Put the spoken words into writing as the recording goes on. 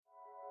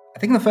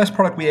I think the first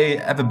product we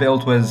ever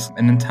built was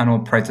an internal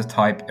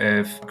prototype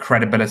of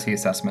credibility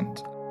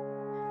assessment.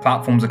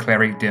 Platforms are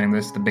clearly doing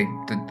this, the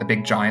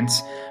big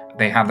giants.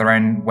 They have their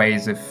own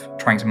ways of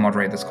trying to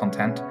moderate this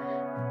content.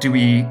 Do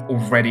we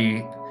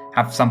already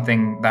have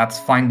something that's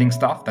finding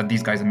stuff that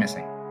these guys are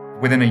missing?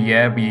 Within a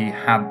year, we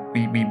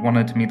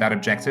wanted to meet that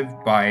objective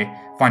by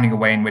finding a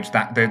way in which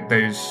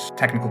those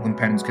technical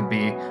components could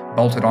be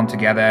bolted on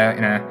together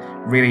in a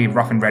really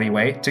rough and ready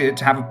way to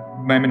have a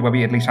moment where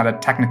we at least had a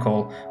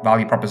technical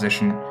value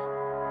proposition.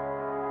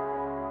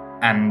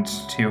 And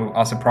to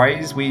our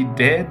surprise, we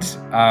did,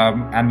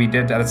 and we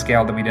did at a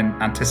scale that we didn't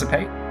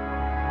anticipate.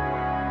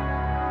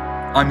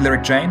 I'm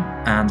Jain,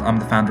 and I'm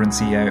the founder and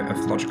CEO of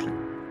Logically.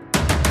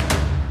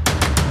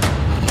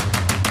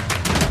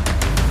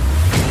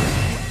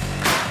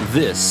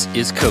 This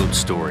is Code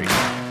Story,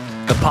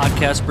 the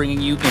podcast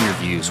bringing you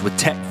interviews with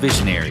tech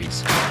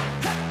visionaries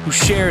who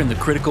share in the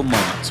critical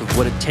moments of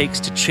what it takes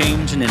to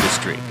change an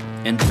industry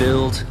and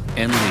build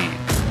and lead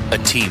a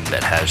team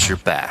that has your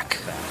back.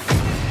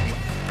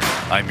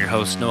 I'm your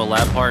host, Noah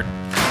Labhart,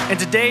 and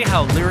today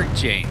how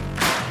Jain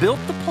built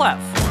the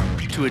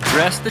platform to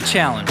address the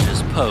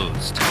challenges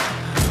posed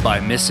by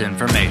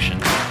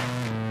misinformation.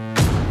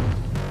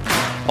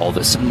 All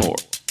this and more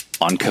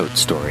on Code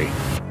Story.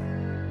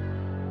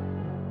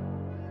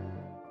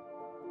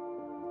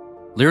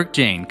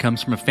 Jain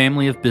comes from a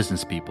family of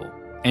business people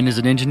and is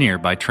an engineer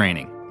by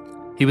training.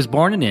 He was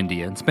born in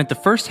India and spent the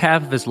first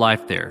half of his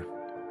life there.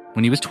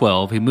 When he was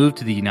 12, he moved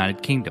to the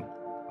United Kingdom.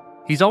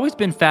 He's always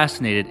been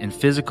fascinated in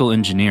physical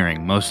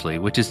engineering mostly,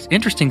 which is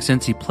interesting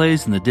since he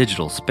plays in the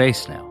digital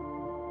space now.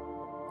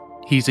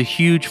 He's a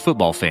huge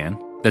football fan.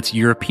 That's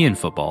European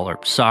football, or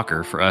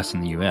soccer for us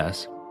in the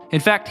US.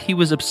 In fact, he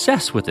was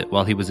obsessed with it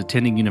while he was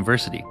attending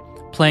university,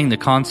 playing the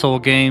console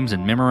games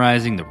and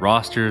memorizing the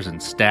rosters and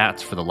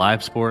stats for the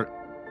live sport.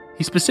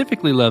 He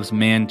specifically loves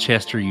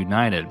Manchester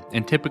United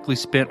and typically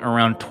spent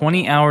around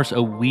 20 hours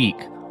a week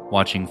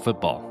watching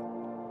football.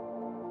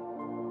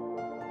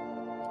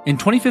 In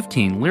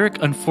 2015,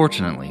 Lyric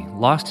unfortunately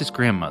lost his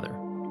grandmother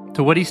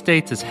to what he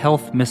states as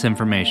health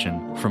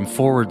misinformation from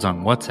forwards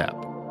on WhatsApp.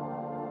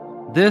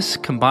 This,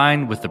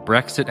 combined with the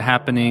Brexit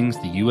happenings,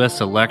 the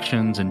US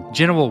elections, and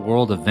general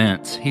world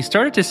events, he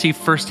started to see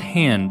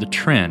firsthand the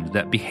trend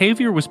that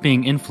behavior was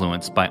being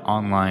influenced by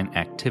online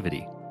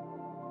activity.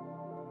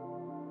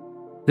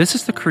 This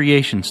is the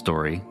creation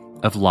story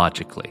of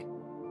Logically.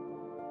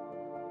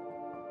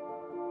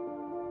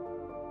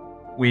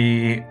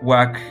 We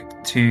work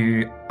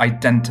to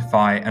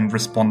identify and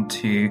respond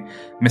to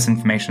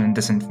misinformation and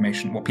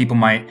disinformation, what people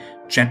might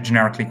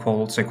generically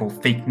call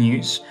so-called fake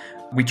news.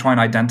 We try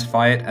and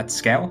identify it at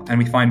scale, and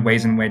we find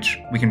ways in which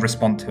we can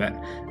respond to it.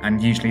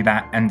 And usually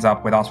that ends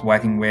up with us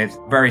working with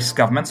various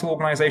governmental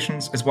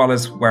organizations as well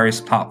as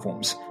various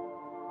platforms.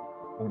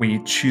 What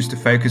we choose to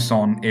focus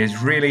on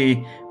is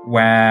really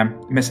where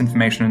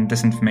misinformation and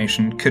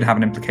disinformation could have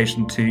an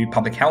implication to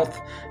public health,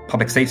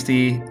 public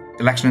safety,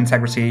 election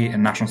integrity,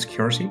 and national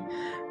security.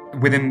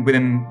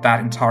 Within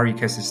that entire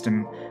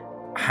ecosystem,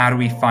 how do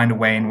we find a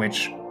way in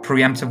which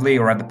preemptively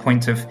or at the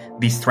point of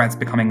these threats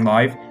becoming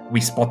live,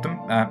 we spot them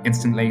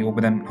instantly or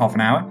within half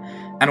an hour,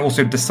 and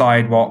also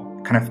decide what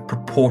kind of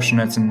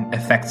proportionate and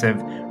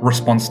effective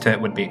response to it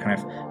would be. Kind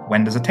of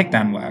when does a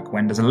takedown work?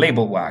 When does a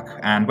label work?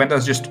 And when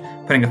does just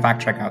putting a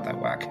fact check out there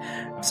work?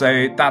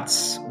 So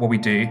that's what we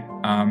do.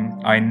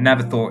 I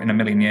never thought in a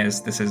million years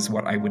this is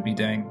what I would be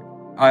doing.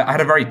 I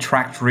had a very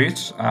tracked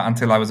route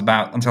until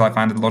I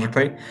founded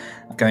Logically,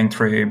 going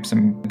through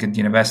some good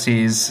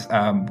universities,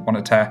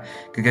 wanted to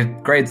get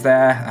good grades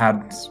there,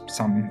 had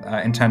some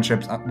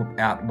internships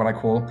at what I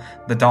call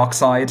the dark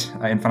side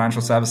in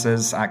financial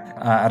services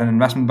at an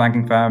investment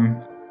banking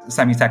firm,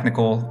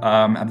 semi-technical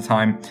at the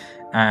time.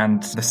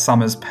 And the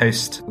summers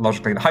post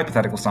Logically, the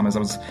hypothetical summers, I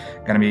was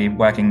going to be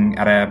working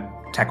at a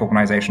tech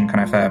organization,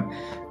 kind of a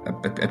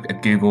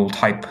Google,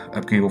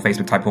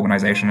 Facebook type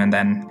organization, and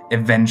then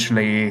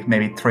eventually,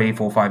 maybe 3,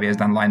 4, 5 years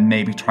down the line,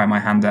 maybe try my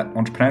hand at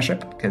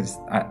entrepreneurship, because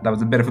that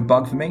was a bit of a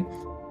bug for me.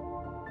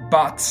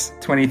 But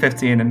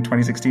 2015 and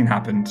 2016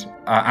 happened.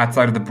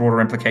 Outside of the broader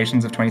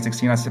implications of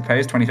 2016, I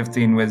suppose,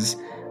 2015 was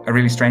a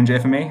really strange year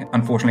for me.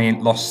 Unfortunately,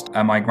 lost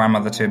my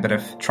grandmother to a bit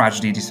of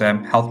tragedy due to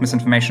health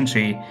misinformation.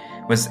 She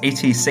was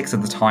 86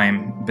 at the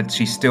time, but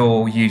she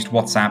still used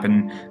WhatsApp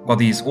and got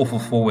these awful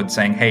forwards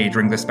saying, hey,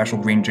 drink this special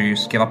green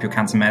juice, give up your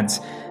cancer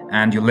meds,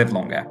 and you'll live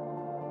longer.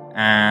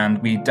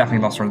 And we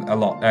definitely lost her a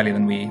lot earlier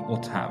than we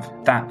ought to have.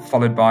 That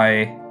followed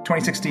by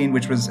 2016,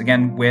 which was,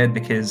 again, weird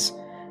because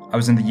I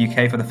was in the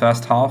UK for the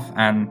first half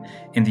and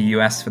in the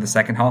US for the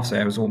second half, so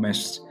I was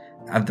almost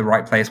at the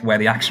right place where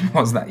the action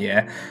was that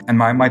year. And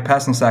my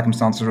personal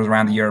circumstances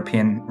around the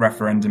European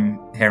referendum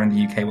here in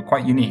the UK were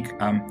quite unique.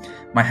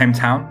 My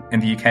hometown in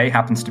the UK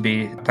happens to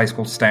be a place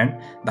called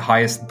Stone, the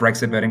highest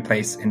Brexit voting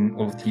place in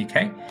all of the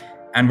UK.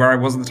 And where I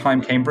was at the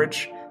time,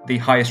 Cambridge, the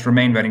highest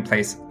Remain voting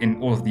place in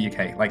all of the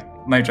UK. Like,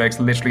 no jokes,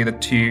 literally the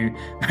two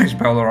most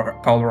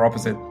polar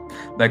opposite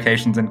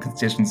locations and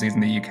constituencies in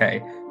the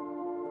UK.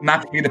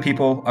 Naturally, the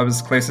people I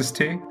was closest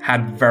to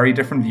had very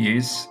different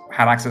views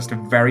had access to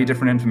very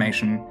different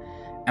information.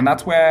 And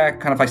that's where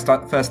kind of I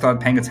first started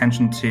paying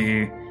attention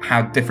to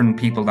how different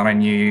people that I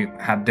knew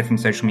had different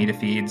social media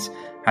feeds,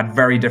 had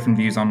very different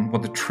views on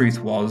what the truth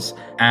was,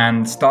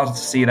 and started to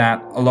see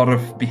that a lot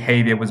of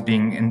behavior was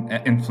being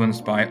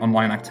influenced by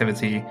online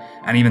activity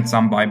and even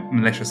some by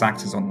malicious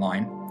actors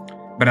online.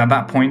 But at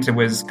that point, it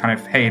was kind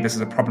of, hey, this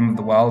is a problem of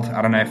the world.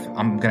 I don't know if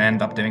I'm going to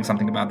end up doing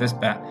something about this,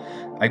 but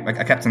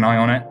I kept an eye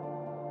on it.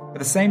 But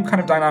the same kind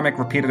of dynamic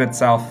repeated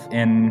itself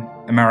in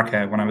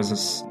America when I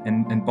was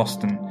in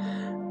Boston.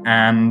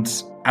 And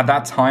at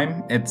that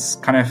time, it's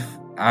kind of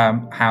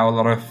how a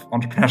lot of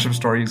entrepreneurship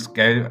stories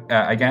go,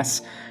 I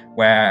guess,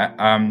 where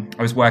I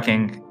was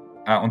working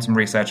on some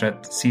research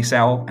at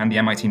CSAIL and the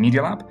MIT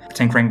Media Lab,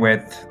 tinkering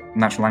with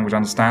natural language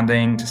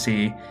understanding to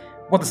see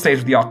what the state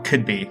of the art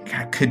could be.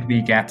 Could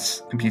we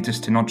get computers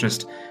to not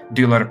just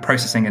do a lot of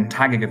processing and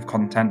tagging of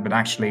content, but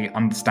actually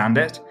understand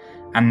it,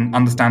 and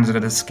understand it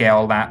at a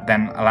scale that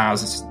then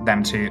allows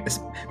them to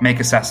make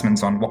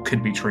assessments on what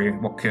could be true,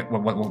 what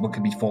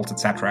could be false,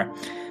 etc.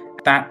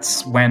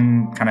 That's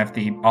when kind of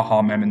the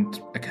aha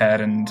moment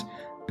occurred, and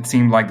it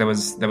seemed like there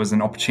was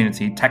an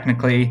opportunity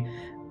technically.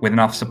 With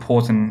enough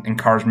support and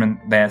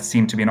encouragement, there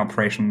seemed to be an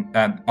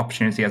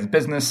opportunity as a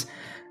business,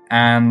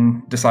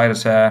 and decided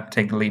to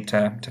take the leap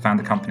to found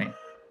the company.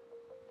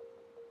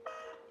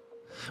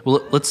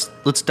 Well,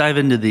 let's dive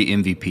into the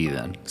MVP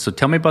then. So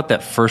tell me about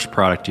that first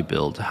product you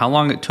built, how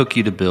long it took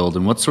you to build,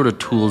 and what sort of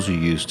tools you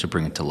used to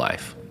bring it to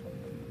life.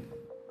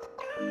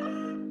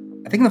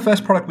 I think the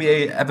first product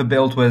we ever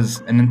built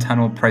was an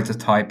internal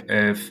prototype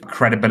of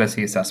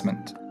credibility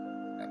assessment.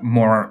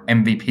 More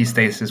MVP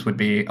status would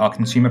be our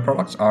consumer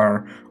products,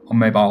 our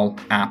mobile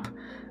app.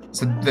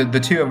 So the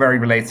two are very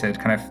related.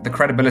 Kind of the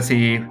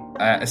credibility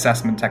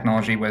assessment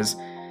technology was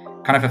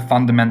kind of a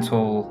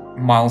fundamental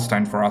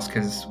milestone for us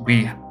because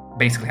we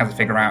basically have to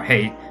figure out,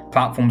 hey,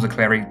 platforms are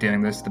clearly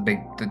doing this, the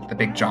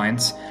big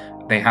giants.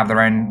 They have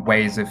their own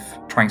ways of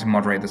trying to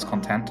moderate this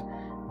content.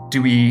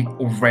 Do we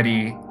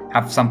already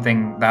have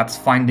something that's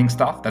finding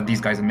stuff that these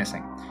guys are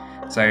missing?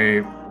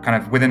 So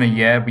kind of within a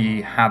year,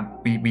 we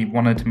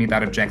wanted to meet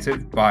that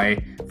objective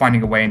by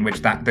finding a way in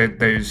which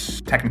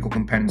those technical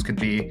components could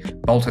be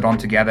bolted on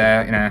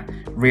together in a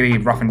really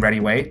rough and ready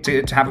way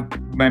to have a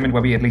moment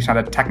where we at least had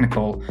a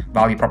technical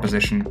value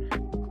proposition.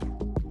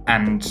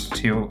 And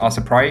to our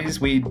surprise,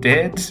 we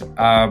did,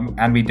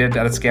 and we did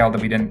at a scale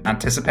that we didn't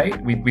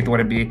anticipate. We thought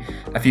it'd be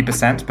a few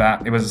percent,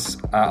 but it was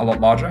a lot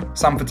larger.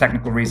 Some for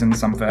technical reasons,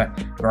 some for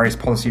various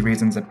policy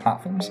reasons at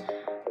platforms.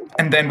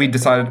 And then we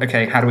decided,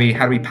 okay, how do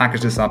we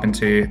package this up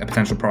into a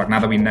potential product? Now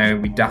that we know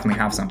we definitely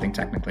have something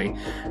technically,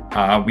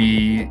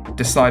 we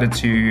decided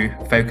to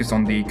focus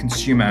on the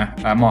consumer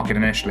market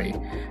initially,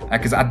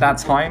 because at that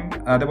time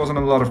there wasn't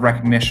a lot of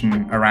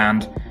recognition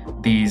around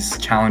these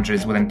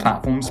challenges within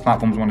platforms.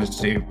 Platforms wanted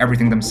to do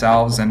everything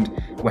themselves and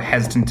were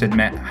hesitant to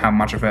admit how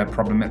much of a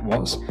problem it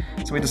was.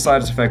 So we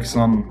decided to focus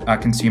on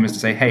consumers to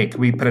say, hey,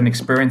 can we put an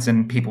experience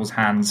in people's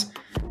hands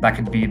that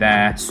could be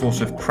their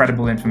source of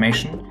credible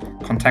information,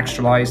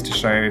 contextualized to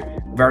show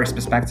various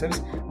perspectives,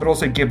 but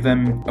also give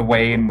them a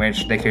way in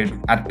which they could,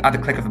 at the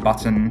click of a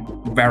button,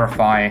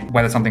 verify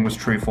whether something was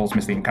true, false,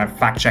 misleading, kind of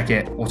fact check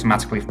it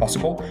automatically if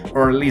possible,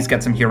 or at least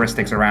get some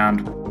heuristics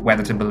around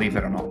whether to believe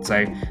it or not.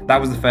 So that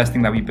was the first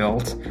thing that we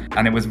built,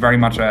 and it was very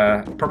much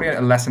probably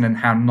a lesson in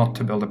how not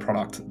to build a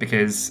product,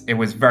 because it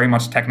was very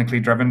much technically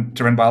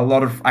driven by a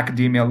lot of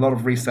academia, a lot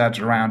of research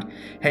around,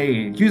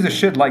 hey, users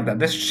should like that,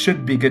 this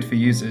should be good for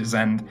users.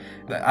 And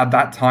at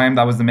that time,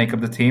 that was the make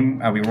of the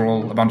team. We were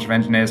all a bunch of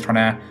engineers trying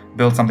to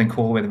build something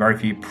cool with very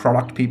few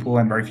product people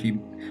and very few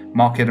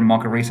market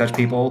research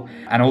people.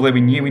 And although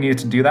we knew we needed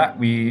to do that,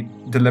 we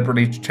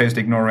deliberately chose to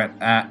ignore it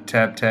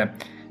to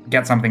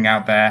get something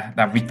out there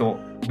that we thought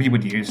we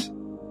would use.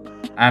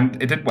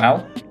 And it did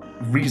well,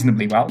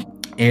 reasonably well.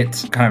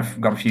 It kind of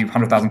got a few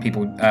 100,000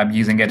 people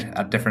using it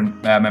at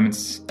different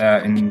moments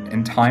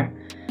in time.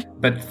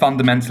 But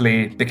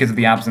fundamentally, because of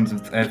the absence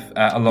of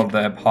a lot of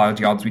the hard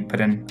yards we'd put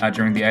in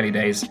during the early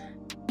days,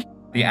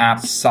 the app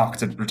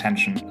sucked at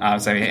retention.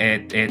 So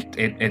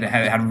it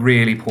had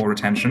really poor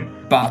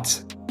retention,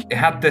 but it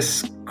had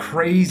this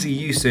crazy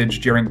usage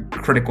during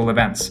critical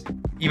events.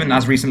 Even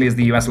as recently as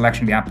the US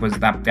election, the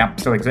app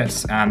still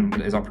exists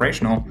and is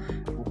operational.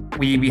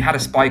 We had a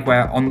spike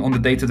where on the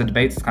date of the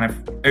debates, kind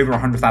of over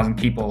 100,000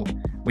 people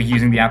were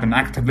using the app and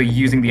actively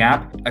using the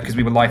app because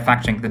we were live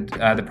fact-checking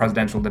the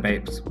presidential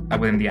debates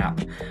within the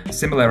app.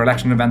 Similar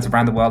election events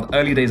around the world,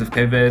 early days of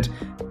COVID,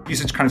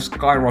 usage kind of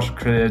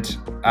skyrocketed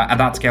at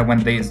that scale when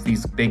there's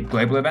these big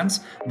global events,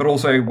 but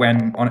also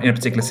when in a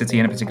particular city,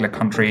 in a particular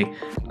country,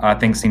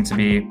 things seem to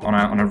be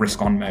on a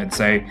risk-on mode.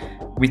 So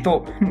we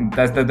thought,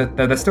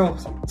 there's still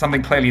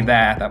something clearly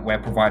there that we're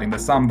providing.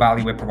 There's some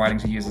value we're providing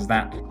to users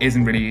that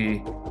isn't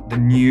really the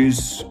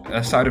news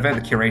side of it,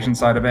 the curation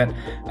side of it,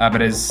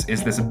 but is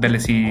this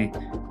ability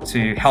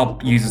to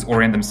help users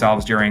orient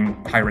themselves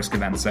during high-risk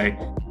events. So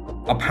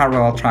a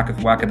parallel track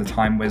of work at the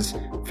time was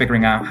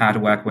figuring out how to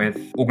work with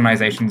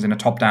organizations in a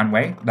top-down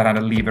way that had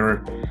a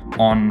lever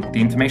on the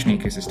information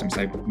ecosystem,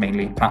 so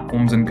mainly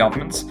platforms and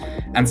governments.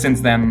 And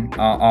since then,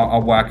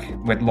 our work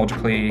with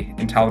Logically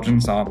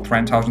Intelligence, our threat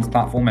intelligence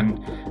platform, and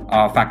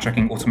our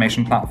fact-checking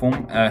automation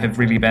platform have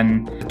really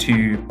been the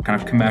two kind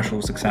of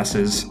commercial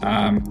successes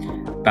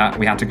that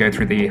we had to go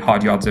through the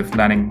hard yards of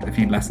learning a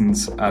few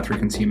lessons through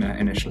consumer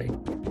initially.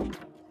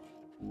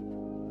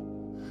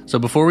 So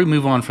before we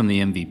move on from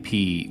the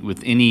MVP,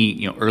 with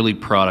any early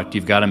product,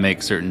 you've got to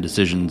make certain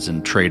decisions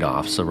and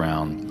trade-offs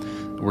around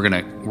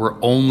we're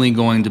only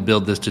going to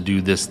build this to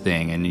do this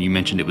thing. And you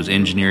mentioned it was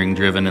engineering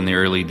driven in the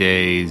early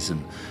days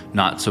and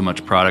not so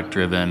much product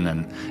driven.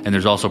 And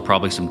there's also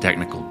probably some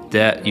technical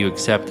debt you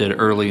accepted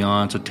early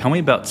on. So tell me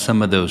about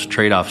some of those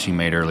trade-offs you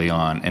made early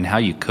on and how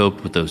you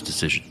coped with those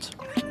decisions.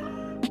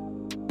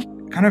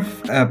 Kind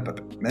of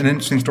an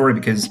interesting story,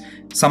 because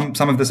some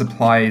of this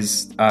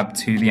applies to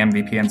the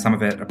MVP and some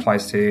of it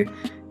applies to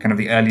kind of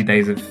the early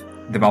days of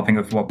developing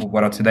of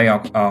what are today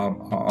our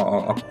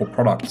core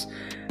products.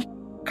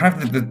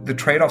 Kind of the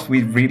trade-offs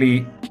we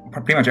really,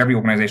 pretty much every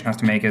organization has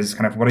to make is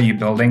kind of what are you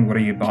building, what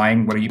are you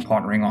buying, what are you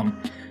partnering on?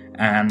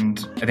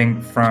 And I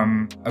think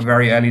from a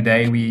very early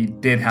day, we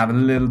did have a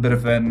little bit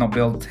of a not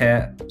build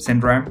tear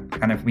syndrome.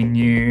 Kind of we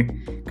knew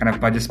kind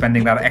of by just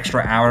spending that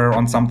extra hour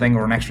on something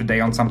or an extra day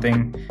on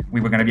something, we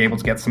were going to be able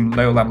to get some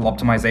low level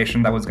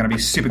optimization that was going to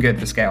be super good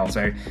for scale.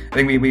 So I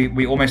think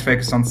we almost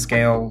focused on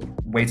scale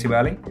way too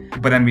early,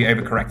 but then we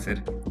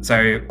overcorrected.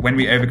 So when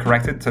we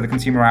overcorrected, so the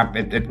consumer app,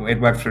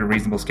 it worked for a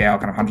reasonable scale,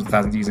 kind of hundreds of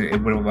thousands of users.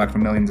 It would have worked for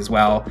millions as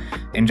well,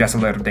 ingest a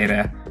load of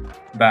data.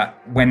 But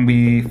when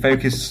we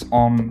focus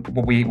on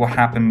what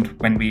happened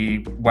when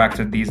we worked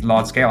at these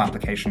large-scale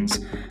applications,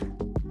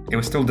 it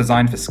was still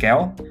designed for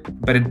scale,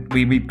 but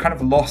we kind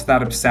of lost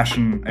that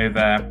obsession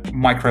over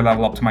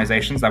micro-level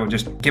optimizations that would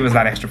just give us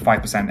that extra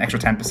 5%, extra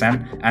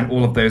 10%, and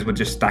all of those would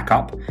just stack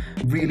up.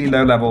 Really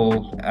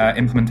low-level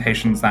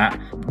implementations that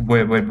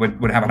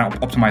would have an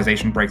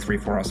optimization breakthrough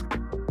for us.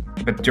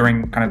 But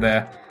during kind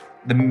of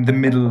the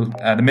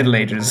Middle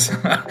Ages,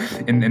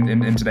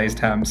 in today's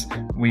terms,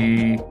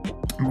 we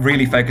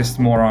really focused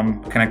more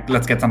on kind of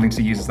let's get something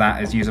to use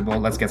that is usable.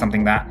 Let's get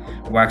something that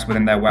works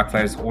within their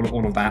workflows.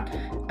 All of that,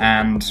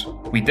 and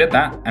we did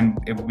that, and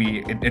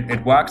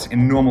it worked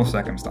in normal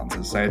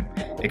circumstances. So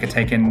it could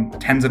take in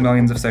tens of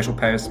millions of social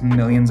posts,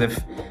 millions of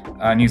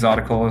news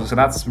articles. So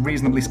that's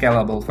reasonably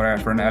scalable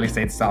for an early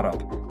stage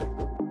startup.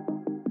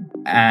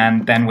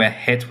 And then we're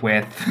hit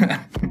with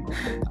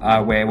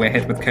we're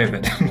hit with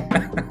COVID,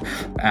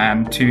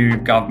 and two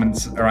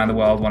governments around the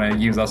world want to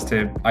use us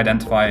to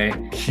identify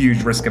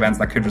huge risk events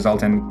that could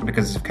result in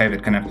because of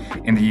COVID. Kind of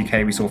in the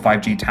UK, we saw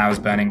 5G towers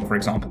burning, for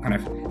example. Kind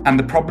of, and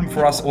the problem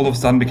for us all of a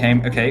sudden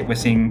became, okay, we're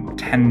seeing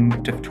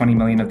 10 to 20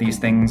 million of these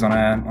things on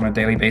a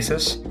daily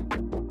basis.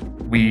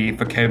 We,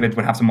 for COVID,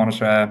 would have to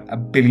monitor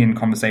 1 billion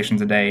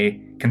conversations a day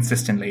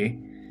consistently.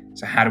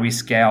 So how do we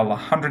scale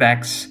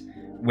 100x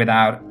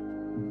without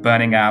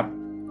burning out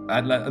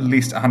at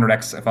least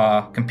 100x of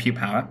our compute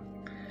power?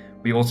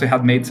 We also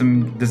had made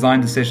some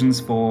design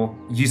decisions for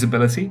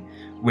usability,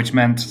 which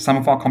meant some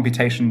of our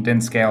computation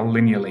didn't scale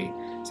linearly.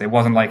 So it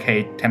wasn't like,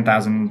 hey, 10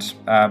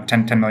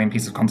 million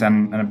pieces of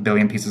content and 1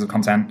 billion pieces of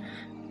content.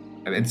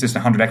 It's just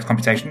 100x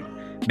computation.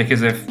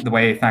 Because of the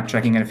way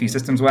fact-checking and a few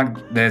systems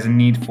work, there's a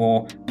need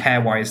for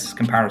pairwise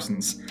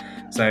comparisons.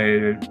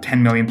 So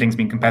 10 million things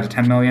being compared to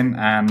 10 million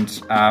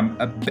and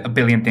a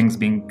billion things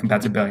being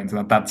compared to billions.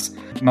 So that's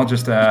not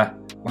just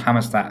how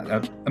much is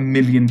that? A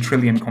million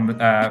trillion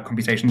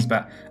computations,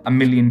 but 1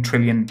 million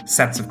trillion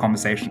sets of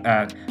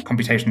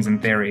computations in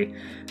theory.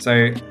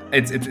 So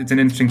it's an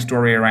interesting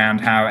story around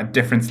how at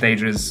different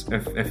stages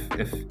of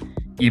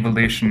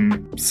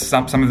evolution,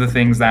 some of the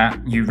things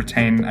that you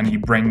retain and you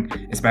bring,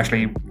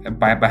 especially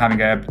by having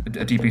a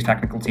deeply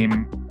technical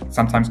team,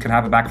 sometimes can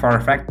have a backfire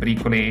effect, but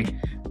equally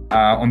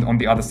on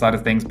the other side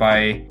of things,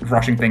 by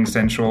rushing things to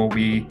ensure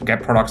we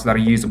get products that are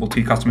usable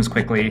to customers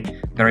quickly,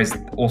 there is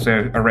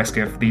also a risk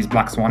of these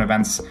black swan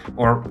events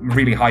or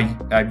really high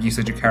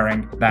usage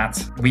occurring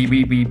that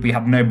we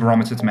have no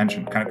barometer to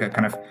mention. Kind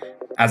of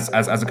as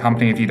a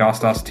company, if you'd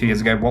asked us 2 years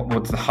ago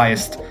what's the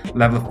highest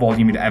level of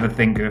volume you'd ever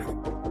think of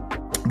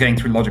going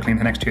through Logically in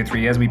the next 2 or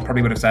 3 years, we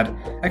probably would have said,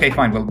 okay,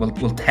 fine, we'll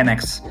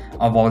 10x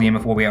our volume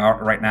of where we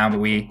are right now, but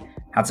we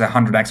had to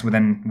 100x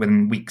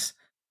within weeks.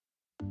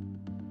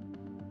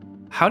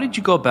 How did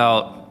you go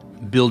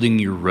about building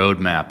your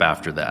roadmap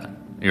after that?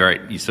 All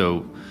right,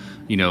 so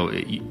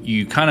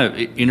you kind of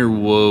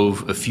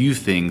interwove a few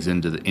things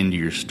into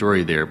your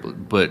story there,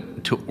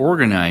 but to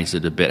organize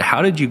it a bit,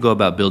 how did you go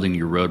about building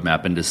your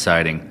roadmap and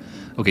deciding,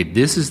 okay,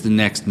 this is the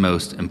next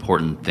most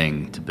important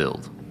thing to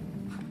build?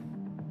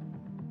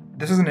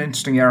 This is an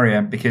interesting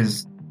area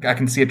because I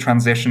can see a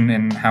transition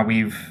in how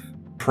we've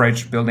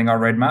approached building our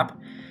roadmap.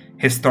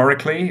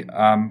 Historically,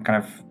 kind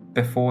of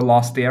before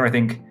last year, I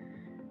think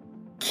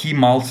key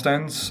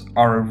milestones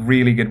are a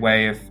really good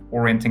way of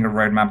orienting a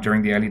roadmap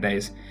during the early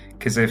days.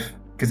 Because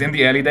in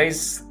the early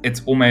days,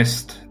 it's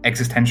almost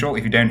existential.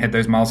 If you don't hit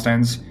those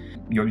milestones,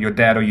 you're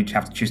dead, or you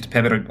have to choose to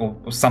pivot,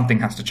 or something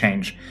has to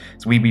change.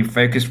 So we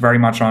focused very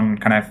much on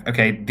kind of,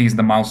 okay, these are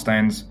the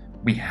milestones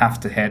we have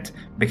to hit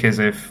because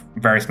of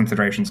various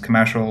considerations: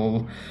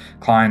 commercial,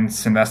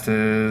 clients,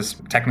 investors,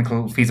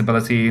 technical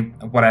feasibility,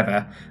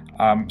 whatever.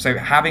 So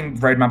having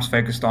roadmaps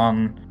focused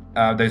on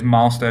those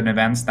milestone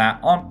events that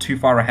aren't too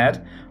far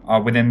ahead,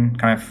 within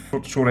kind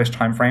of shortish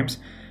timeframes,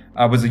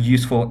 was a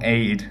useful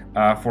aid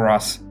for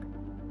us.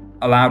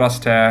 Allowed us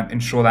to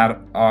ensure that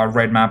our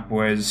roadmap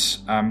was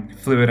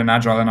fluid and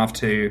agile enough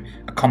to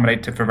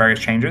accommodate for various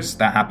changes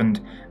that happened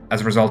as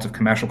a result of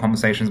commercial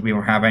conversations we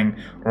were having,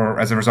 or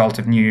as a result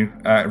of new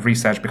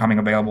research becoming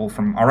available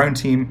from our own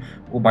team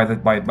or by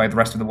the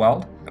rest of the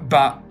world.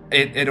 But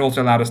it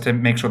also allowed us to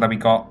make sure that we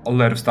got a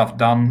load of stuff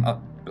done,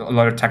 a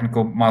load of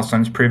technical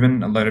milestones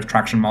proven, a load of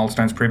traction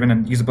milestones proven,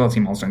 and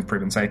usability milestones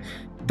proven. So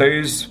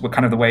those were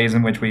kind of the ways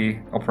in which we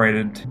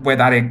operated, where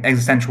that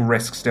existential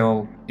risk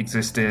still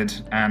existed,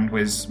 and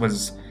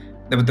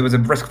there was a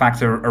risk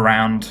factor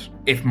around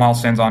if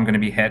milestones aren't going to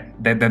be hit,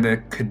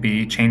 there could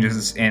be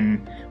changes in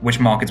which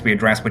markets we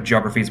address, what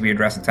geographies we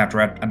address,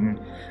 etc.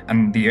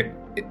 And the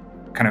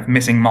kind of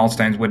missing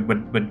milestones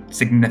would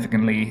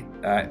significantly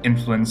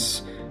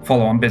influence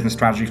follow-on business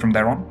strategy from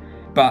there on.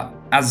 But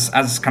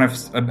as kind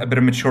of a bit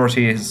of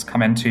maturity has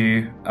come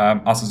into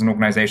us as an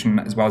organization,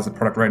 as well as the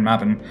product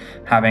roadmap, and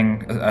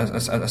having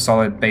a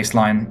solid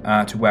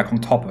baseline to work on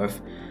top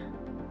of,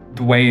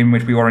 the way in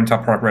which we orient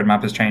our product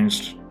roadmap has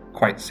changed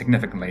quite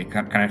significantly.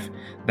 Kind of,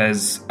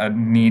 there's a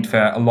need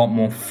for a lot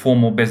more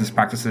formal business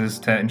practices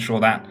to ensure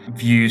that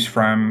views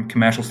from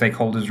commercial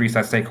stakeholders,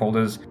 research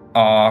stakeholders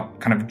are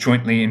kind of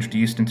jointly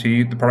introduced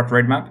into the product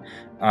roadmap,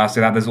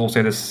 so that there's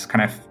also this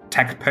kind of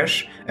tech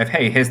push of,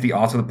 hey, here's the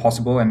art of the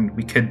possible and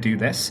we could do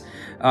this,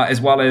 as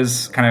well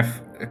as kind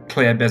of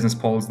clear business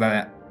polls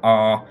that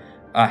are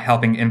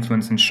helping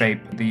influence and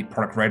shape the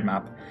product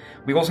roadmap.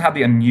 We've also had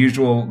the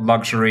unusual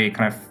luxury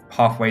kind of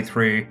halfway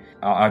through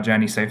our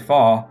journey so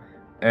far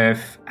of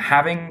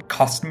having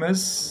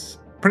customers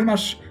pretty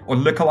much, or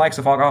lookalikes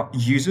of our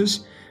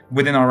users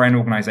within our own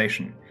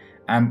organization.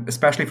 And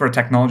especially for a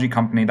technology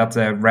company, that's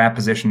a rare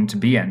position to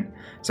be in.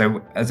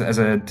 So as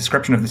a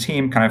description of the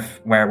team, kind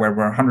of where we're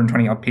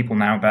 120 odd people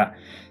now, but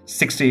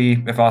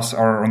 60 of us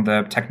are on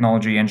the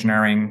technology,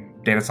 engineering,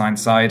 data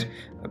science side,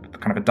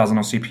 kind of a dozen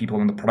or so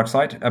people on the product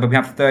side. But we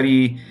have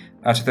 30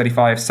 to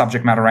 35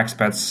 subject matter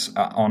experts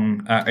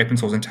on open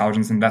source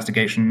intelligence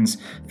investigations,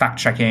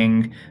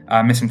 fact-checking,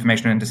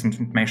 misinformation and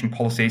disinformation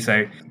policy.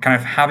 So kind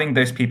of having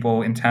those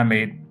people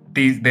internally,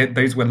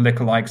 those were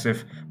lookalikes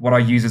of what our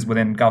users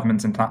within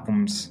governments and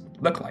platforms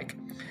look like.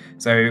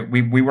 So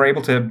we were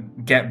able to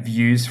get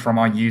views from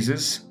our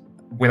users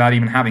without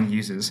even having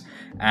users.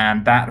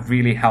 And that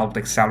really helped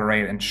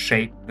accelerate and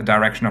shape the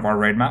direction of our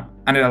roadmap.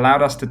 And it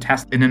allowed us to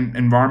test in an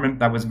environment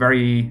that was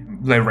very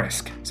low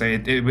risk. So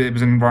it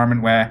was an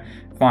environment where,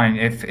 fine,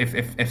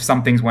 if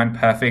some things went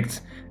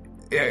perfect,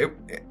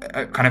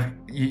 kind of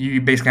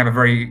you basically have a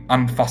very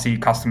unfussy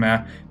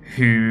customer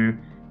who,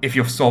 if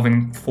you're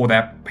solving for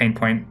their pain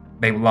point,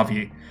 they will love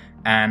you.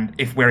 And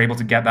if we're able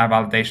to get that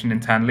validation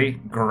internally,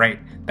 great.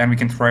 Then we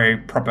can throw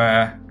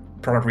proper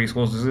product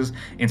resources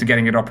into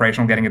getting it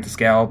operational, getting it to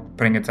scale,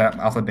 putting it to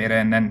alpha beta,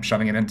 and then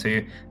shoving it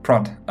into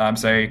prod.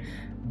 So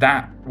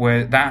that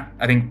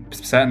I think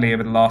certainly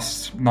over the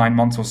last 9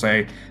 months or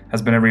so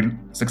has been a real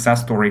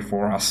success story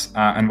for us,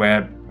 and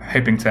we're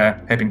hoping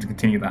to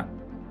continue that.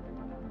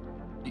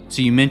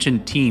 So you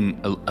mentioned team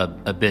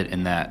a bit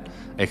in that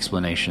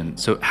explanation.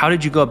 So how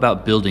did you go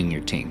about building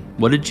your team?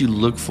 What did you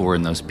look for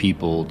in those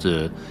people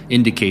to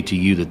indicate to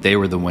you that they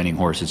were the winning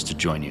horses to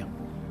join you?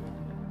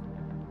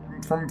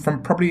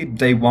 From probably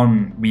day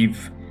one,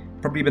 we've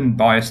probably been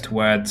biased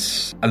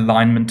towards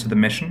alignment to the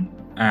mission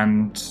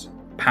and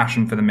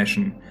passion for the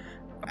mission.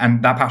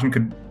 And that passion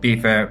could be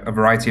for a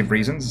variety of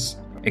reasons.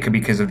 It could be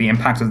because of the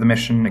impact of the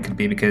mission. It could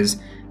be because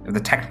of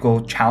the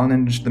technical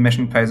challenge the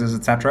mission poses,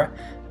 etc.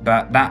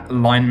 But that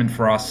alignment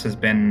for us has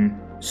been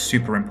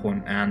super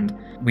important. And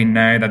we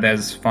know that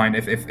there's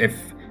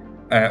if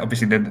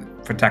obviously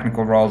for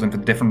technical roles and for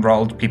different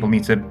roles, people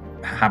need to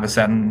have a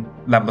certain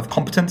level of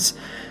competence,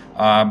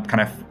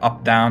 kind of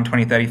up, down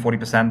 20, 30,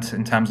 40%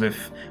 in terms of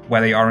where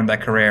they are in their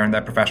career and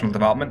their professional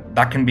development.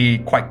 That can be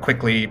quite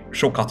quickly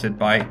shortcutted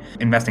by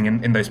investing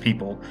in those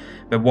people.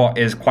 But what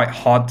is quite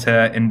hard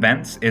to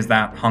invent is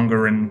that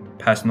hunger and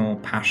personal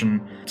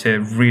passion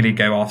to really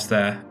go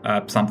after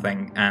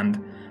something.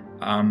 And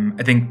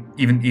I think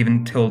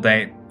even till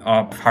date,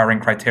 our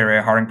hiring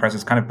process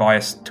is kind of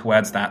biased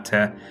towards that,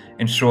 to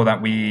ensure that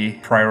we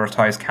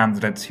prioritize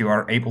candidates who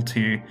are able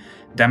to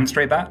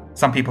demonstrate that.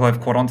 Some people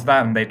have caught on to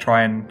that and they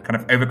try and kind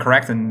of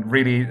overcorrect and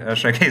really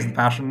showcase the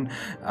passion,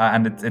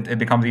 and it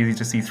becomes easy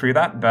to see through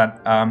that.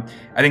 But I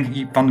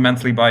think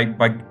fundamentally by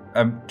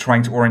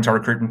trying to orient our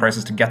recruitment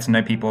process to get to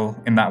know people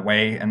in that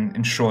way and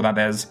ensure that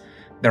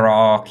there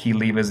are key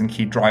levers and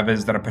key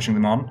drivers that are pushing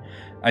them on,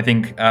 I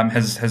think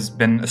has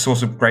been a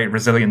source of great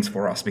resilience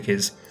for us,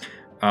 because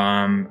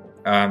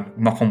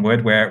knock on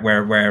wood,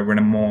 we're in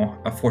a more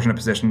fortunate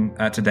position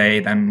today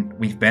than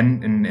we've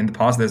been in the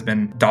past. There's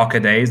been darker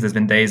days. There's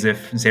been days of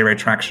zero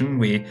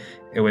traction.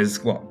 It was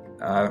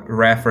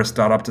rare for a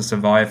startup to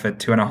survive for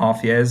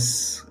 2.5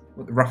 years,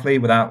 roughly,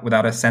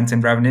 without a cent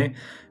in revenue.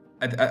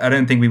 I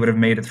don't think we would have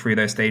made it through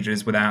those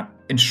stages without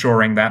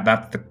ensuring that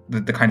that's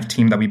the kind of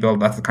team that we built,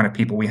 that's the kind of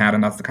people we had,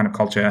 and that's the kind of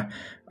culture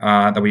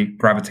that we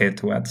gravitated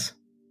towards.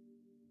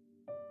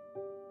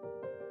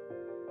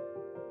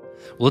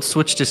 Well, let's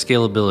switch to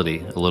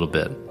scalability a little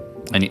bit.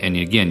 And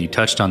again, you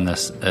touched on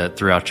this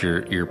throughout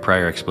your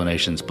prior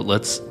explanations, but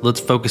let's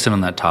focus in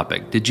on that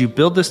topic. Did you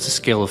build this to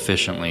scale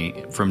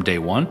efficiently from day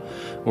one,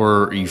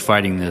 or are you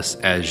fighting this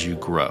as you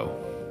grow?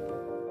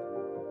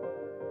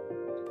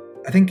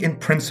 I think in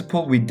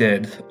principle we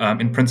did.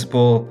 In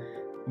principle,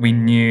 we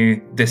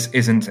knew this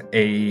isn't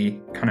a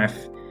kind of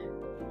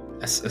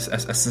a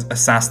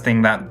SaaS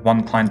thing that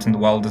one client in the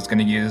world is going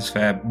to use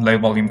for low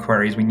volume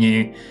queries. We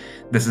knew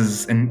this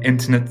is an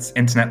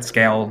internet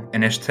scale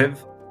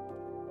initiative.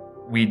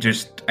 We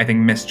just, I think,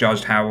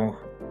 misjudged how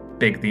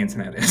big the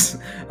internet is.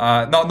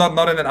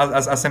 Not in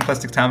as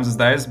simplistic terms as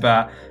those,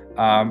 but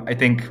I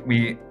think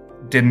we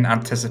didn't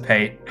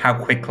anticipate how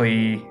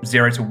quickly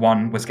 0 to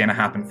 1 was going to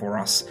happen for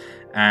us.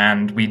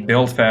 And we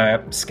built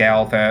for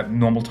scale for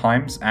normal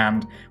times,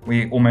 and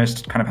we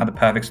almost kind of had the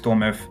perfect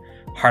storm of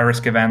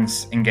high-risk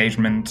events,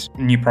 engagement,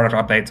 new product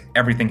updates,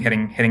 everything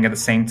hitting at the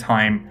same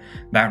time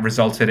that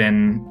resulted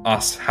in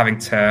us having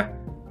to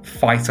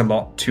fight a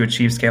lot to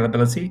achieve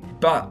scalability.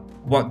 But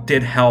what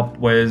did help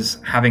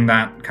was having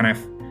that kind of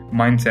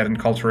mindset and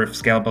culture of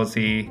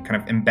scalability kind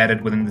of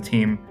embedded within the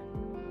team.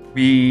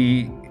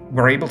 We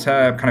were able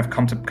to kind of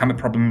come at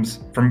problems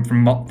from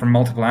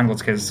multiple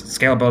angles, because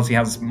scalability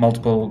has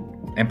multiple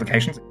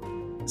implications.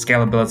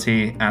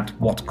 Scalability at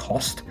what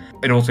cost?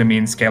 It also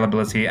means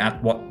scalability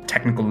at what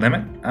technical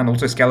limit, and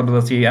also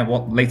scalability at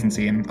what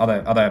latency and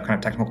other kind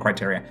of technical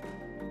criteria.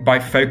 By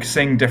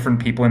focusing different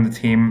people in the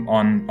team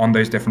on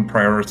those different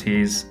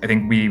priorities, I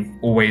think we've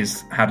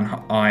always had an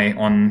eye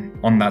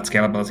on that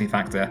scalability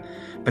factor,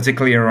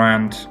 particularly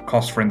around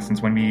cost, for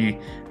instance. When we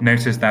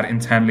noticed that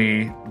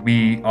internally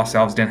we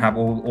ourselves didn't have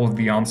all of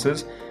the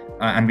answers,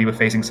 and we were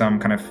facing some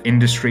kind of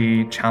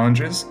industry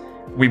challenges,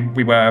 we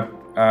were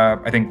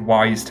I think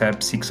wise to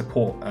seek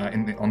support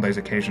on those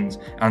occasions.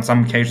 On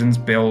some occasions,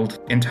 build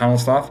internal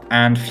stuff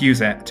and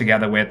fuse it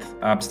together with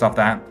stuff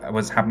that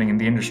was happening in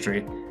the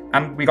industry.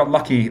 And we got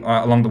lucky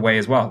along the way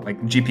as well.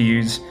 Like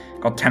GPUs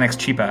got 10x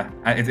cheaper.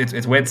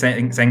 It's weird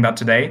saying that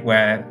today,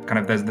 where kind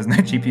of there's no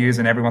GPUs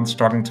and everyone's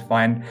struggling to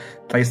find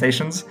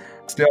PlayStations.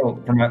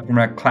 Still, from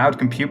a cloud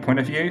compute point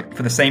of view,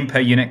 for the same per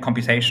unit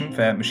computation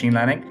for machine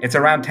learning, it's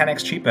around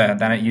 10x cheaper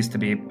than it used to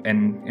be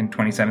in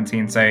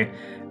 2017. So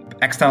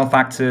external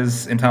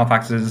factors, internal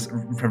factors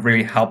have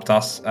really helped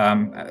us,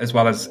 as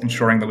well as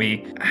ensuring that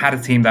we had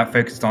a team that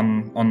focused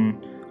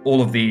on all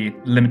of the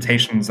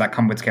limitations that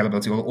come with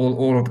scalability,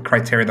 all of the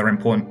criteria that are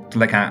important to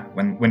look at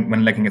when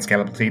looking at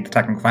scalability, the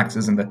technical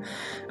factors and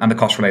the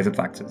cost-related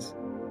factors.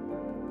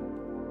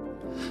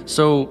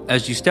 So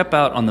as you step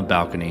out on the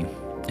balcony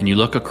and you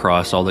look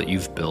across all that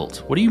you've built,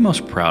 what are you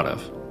most proud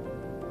of?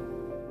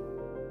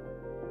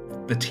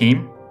 The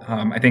team.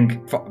 I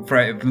think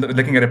for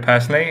looking at it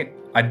personally,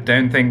 I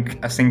don't think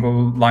a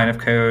single line of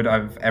code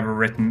I've ever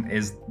written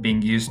is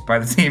being used by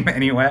the team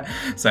anywhere.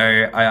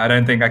 So I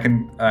don't think I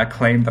can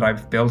claim that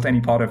I've built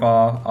any part of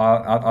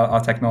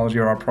our technology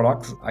or our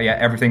products.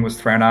 Everything was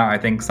thrown out, I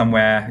think,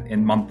 somewhere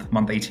in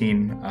month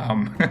 18.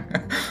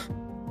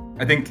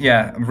 I think,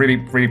 I'm really,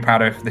 really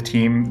proud of the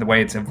team, the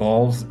way it's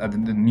evolved,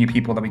 the new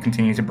people that we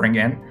continue to bring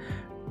in,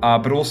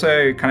 but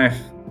also kind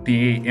of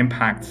the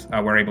impact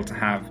we're able to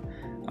have.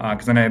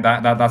 Because I know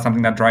that's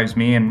something that drives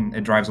me, and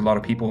it drives a lot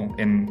of people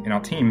in our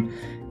team.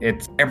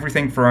 It's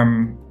everything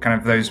from kind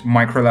of those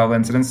micro level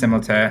incidents,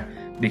 similar to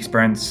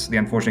the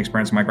unfortunate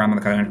experience of my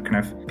grandmother. Kind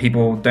of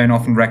people don't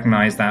often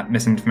recognize that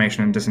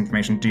misinformation and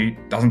disinformation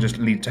doesn't just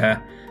lead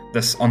to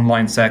this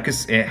online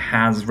circus. It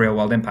has real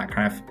world impact.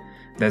 Kind of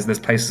there's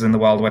places in the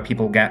world where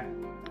people get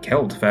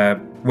killed for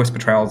whisper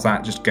trails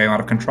that just go out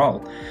of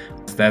control.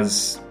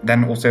 There's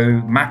then also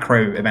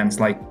macro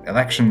events like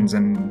elections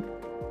and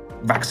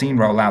vaccine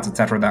rollouts,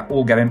 etc., that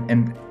all get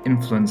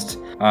influenced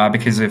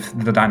because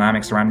of the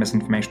dynamics around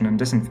misinformation and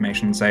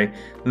disinformation. So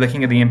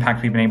looking at the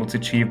impact we've been able to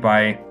achieve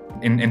by,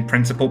 in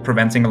principle,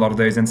 preventing a lot of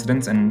those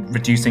incidents and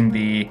reducing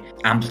the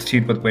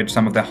amplitude with which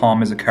some of the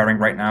harm is occurring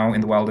right now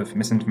in the world of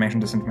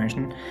misinformation,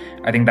 disinformation,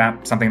 I think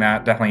that's something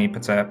that definitely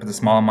puts a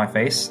smile on my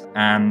face,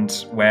 and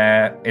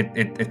where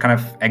it kind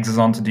of eggs us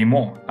on to do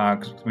more,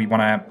 because we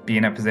want to be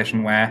in a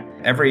position where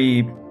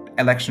every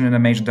election in a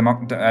major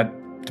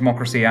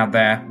democracy out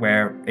there,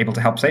 we're able to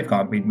help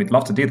safeguard. We'd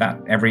love to do that.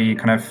 Every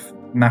kind of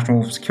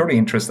national security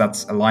interest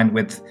that's aligned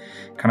with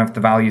kind of the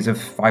values of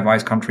Five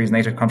Eyes countries,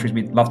 NATO countries,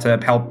 we'd love to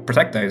help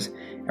protect those.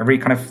 Every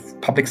kind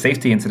of public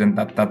safety incident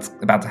that's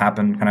about to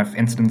happen, kind of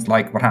incidents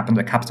like what happened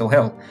at Capitol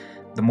Hill,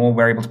 the more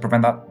we're able to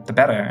prevent that, the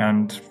better.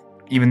 And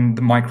even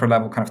the micro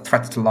level kind of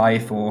threats to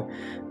life, or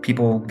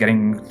people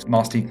getting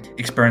nasty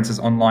experiences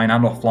online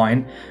and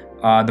offline,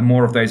 the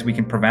more of those we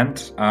can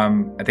prevent,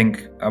 I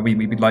think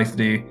we'd like to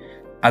do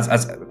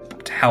as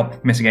to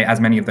help mitigate as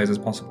many of those as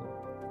possible.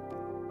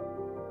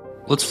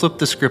 Let's flip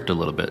the script a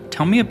little bit.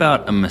 Tell me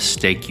about a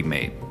mistake you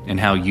made and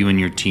how you and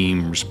your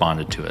team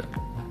responded to it.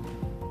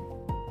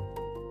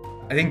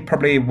 I think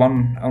probably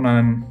one on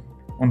an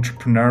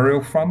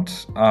entrepreneurial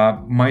front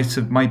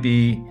might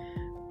be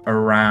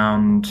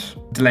around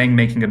delaying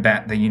making a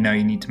bet that you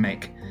need to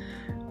make.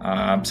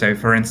 So,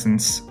 for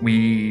instance,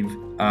 we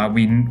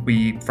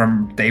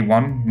from day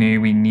one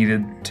knew we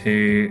needed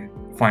to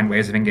find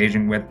ways of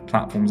engaging with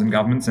platforms and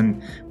governments,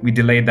 and we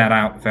delayed that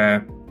out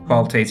for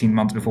 12 to 18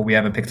 months before we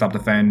ever picked up the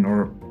phone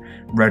or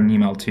wrote an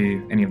email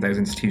to any of those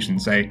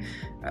institutions. So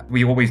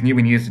we always knew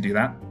we needed to do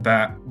that,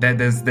 but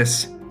there's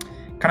this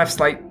kind of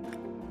slight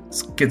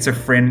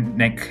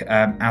schizophrenic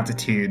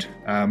attitude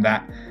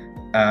that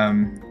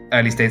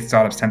early stage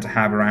startups tend to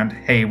have around,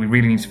 hey, we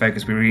really need to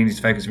focus,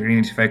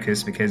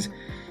 because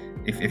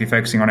if you're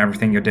focusing on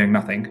everything, you're doing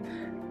nothing.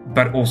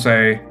 But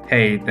also,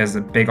 hey, there's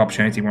a big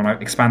opportunity. We want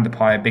to expand the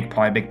pie, big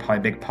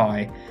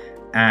pie.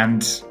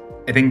 And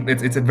I think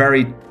it's a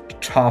very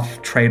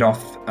tough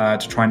trade-off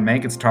to try and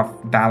make. It's a tough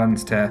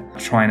balance to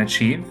try and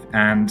achieve.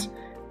 And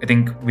I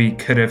think we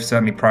could have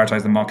certainly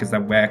prioritized the markets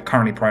that we're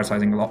currently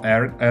prioritizing a lot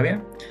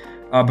earlier.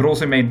 But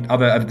also made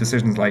other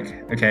decisions like,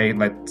 okay,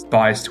 let's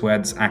bias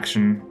towards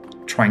action,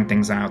 trying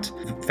things out,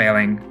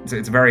 failing.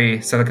 It's a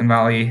very Silicon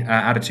Valley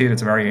attitude.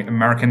 It's a very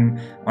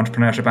American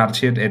entrepreneurship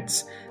attitude.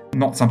 It's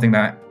not something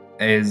that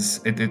it's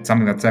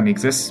something that certainly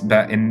exists,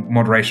 but in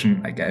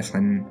moderation, I guess,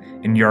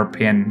 in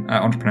European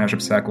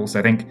entrepreneurship circles. So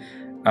I think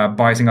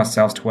biasing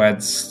ourselves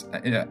towards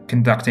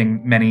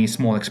conducting many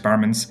small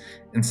experiments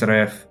instead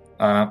of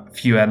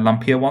fewer,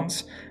 lumpier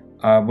ones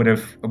could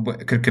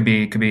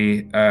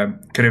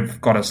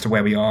have got us to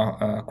where we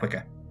are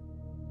quicker.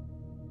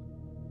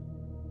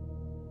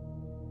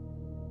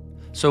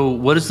 So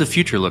what does the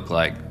future look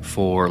like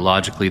for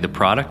Logically, the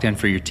product, and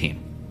for your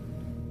team?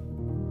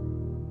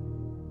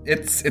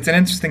 It's an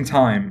interesting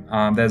time.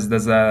 There's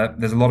a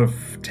lot of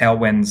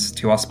tailwinds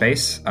to our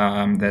space.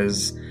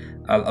 There's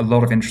a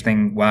lot of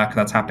interesting work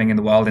that's happening in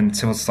the world in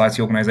civil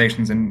society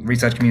organizations and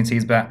research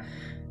communities, but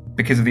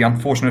because of the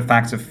unfortunate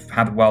facts of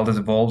how the world has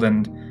evolved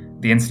and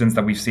the incidents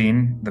that we've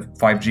seen, the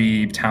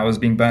 5G towers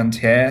being burnt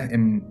here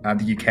in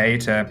the UK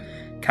to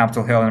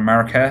Capitol Hill in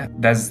America,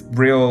 there's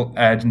real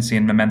urgency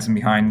and momentum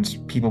behind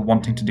people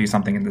wanting to do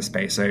something in this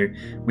space. So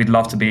we'd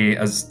love to be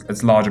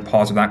as large a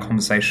part of that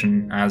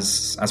conversation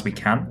as we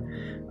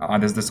can.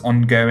 There's this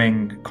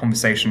ongoing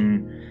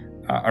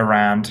conversation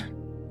around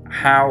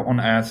how on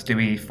earth do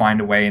we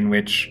find a way in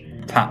which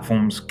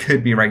platforms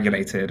could be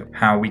regulated,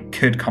 how we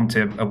could come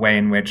to a way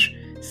in which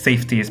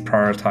safety is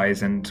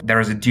prioritized and there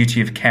is a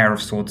duty of care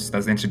of sorts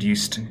that's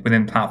introduced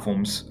within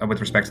platforms with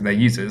respect to their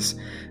users.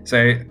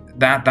 So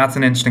that's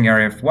an interesting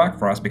area of work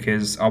for us,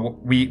 because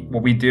what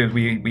we do is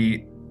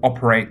we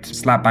operate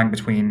slap bang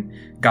between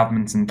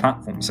governments and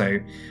platforms. So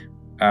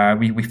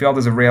we feel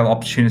there's a real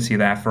opportunity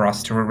there for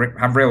us to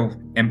have real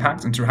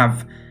impact and to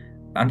have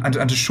and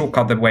to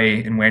shortcut the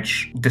way in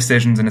which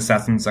decisions and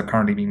assessments are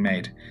currently being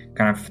made.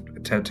 Kind of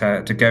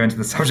to go into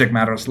the subject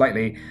matter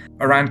slightly,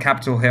 around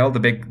Capitol Hill, the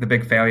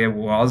big failure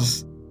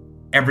was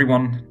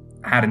everyone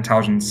had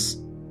intelligence,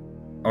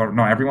 or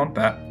not everyone,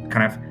 but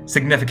kind of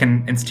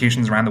significant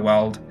institutions around the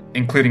world,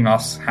 including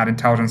us, had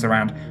intelligence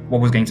around what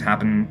was going to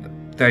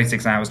happen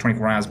 36 hours,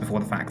 24 hours before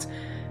the fact.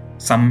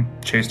 Some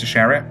chose to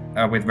share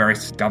it with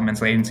various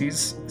governmental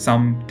agencies.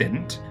 Some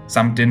didn't.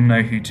 Some didn't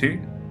know who to.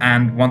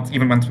 And once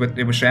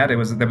it was shared, there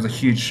was a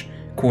huge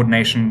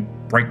coordination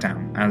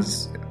breakdown,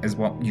 as is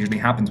what usually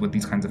happens with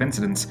these kinds of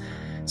incidents.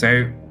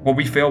 So what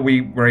we feel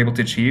we were able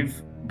to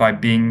achieve by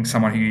being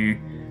someone who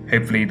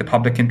hopefully the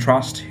public can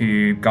trust,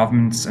 who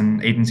governments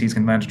and agencies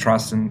can learn to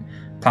trust, and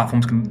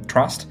platforms can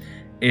trust,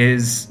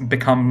 is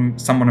become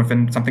something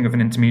of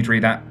an intermediary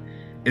that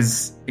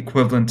is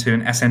equivalent to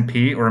an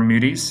S&P or a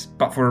Moody's,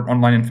 but for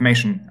online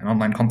information and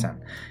online content.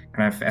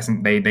 Kind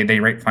of, they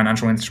rate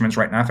financial instruments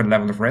right now for the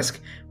level of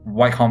risk.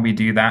 Why can't we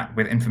do that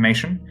with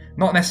information?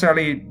 Not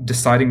necessarily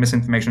deciding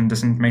misinformation and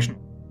disinformation,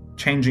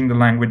 changing the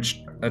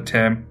language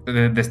to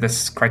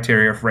this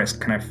criteria of risk,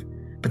 kind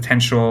of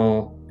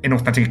potential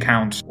inauthentic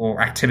account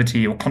or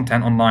activity or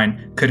content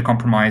online could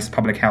compromise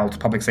public health,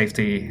 public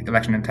safety,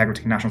 election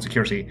integrity, national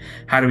security.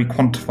 How do we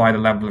quantify the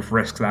level of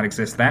risk that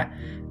exists there?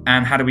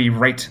 And how do we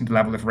rate the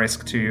level of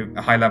risk to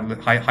a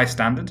high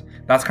standard?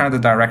 That's kind of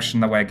the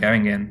direction that we're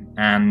going in.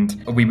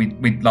 And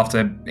we'd love to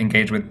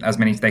engage with as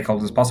many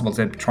stakeholders as possible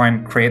to try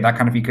and create that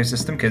kind of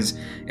ecosystem, because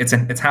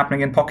it's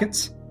happening in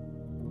pockets.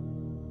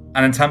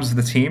 And in terms of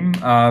the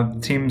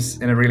team's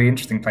in a really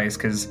interesting place,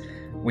 because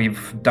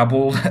we've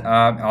doubled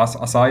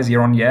our size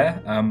year on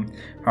year,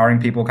 hiring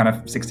people, kind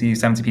of 60,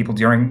 70 people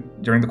during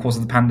the course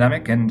of the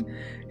pandemic, and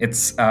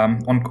it's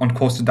on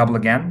course to double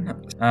again.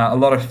 A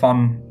lot of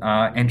fun,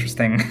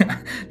 interesting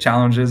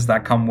challenges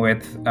that come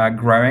with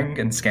growing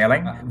and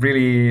scaling.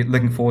 Really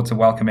looking forward to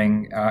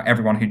welcoming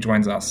everyone who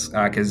joins us,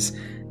 because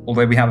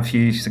although we have a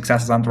few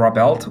successes under our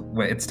belt,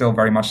 it's still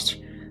very much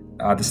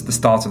the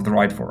start of the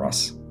ride for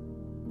us.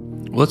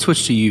 Well, let's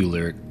switch to you,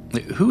 Lyric.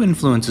 Who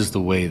influences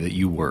the way that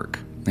you work?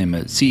 Name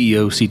a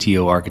CEO,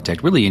 CTO,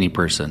 architect, really any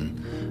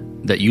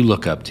person that you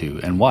look up to,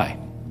 and why?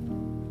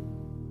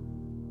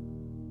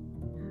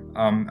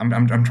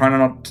 I'm trying to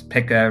not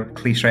pick a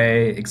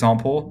cliche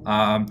example,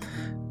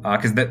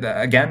 because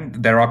again,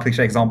 there are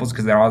cliche examples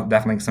because there are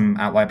definitely some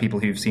outlier people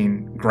who've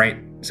seen great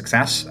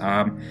success.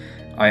 I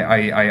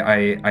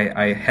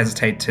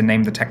hesitate to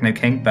name the techno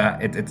king,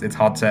 but it's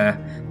hard to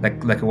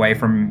look away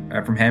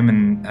from him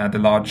and the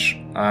large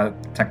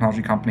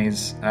technology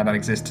companies that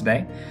exist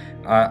today.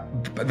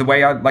 But the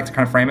way I like to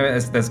kind of frame it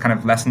is there's kind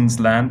of lessons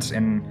learned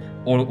in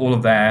all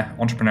of their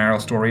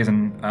entrepreneurial stories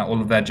and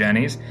all of their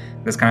journeys.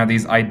 There's kind of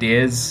these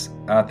ideas,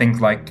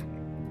 things like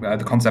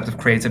the concept of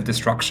creative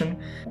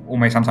destruction.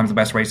 Almost sometimes the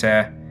best way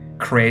to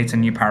create a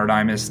new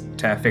paradigm is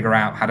to figure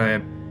out how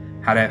to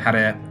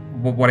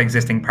what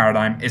existing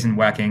paradigm isn't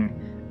working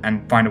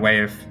and find a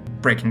way of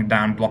breaking it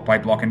down block by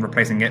block and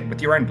replacing it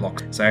with your own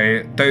block.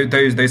 So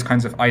those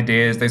kinds of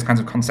ideas, those kinds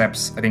of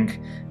concepts, I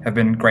think have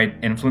been great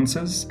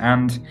influences.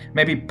 And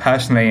maybe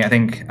personally, I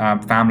think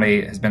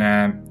family has been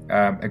a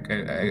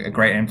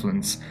great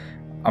influence.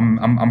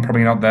 I'm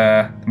probably not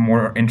the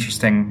more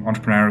interesting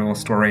entrepreneurial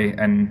story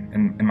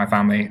in my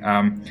family.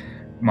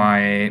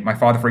 My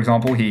father, for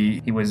example,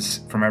 he was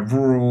from a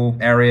rural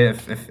area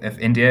of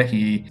India.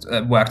 He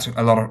worked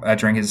a lot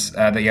during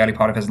the early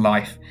part of his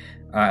life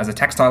as a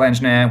textile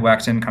engineer,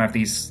 worked in kind of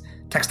these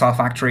textile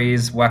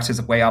factories, worked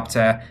his way up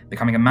to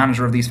becoming a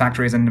manager of these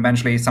factories, and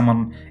eventually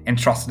someone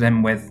entrusted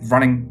him with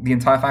running the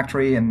entire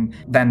factory, and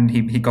then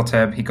he got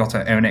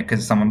to own it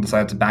because someone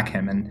decided to back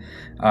him, and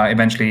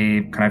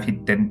eventually kind of he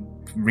did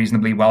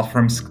reasonably well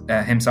for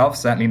himself,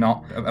 certainly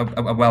not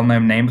a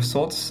well-known name of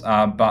sorts,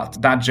 but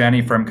that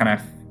journey from kind of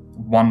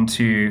one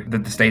to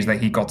the stage that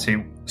he got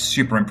to,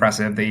 super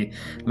impressive. The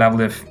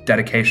level of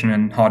dedication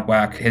and hard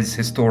work his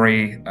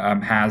story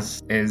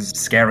is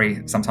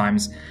scary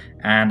sometimes,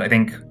 and I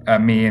think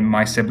me and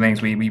my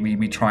siblings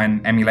we try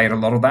and emulate a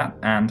lot of that.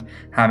 And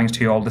having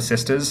two older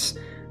sisters,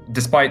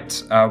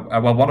 despite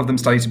one of them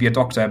studied to be a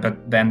doctor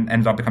but then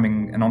ended up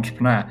becoming an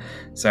entrepreneur,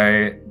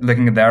 so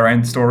looking at their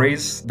own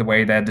stories, the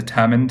way they're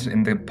determined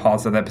in the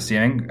paths that they're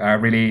pursuing,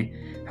 really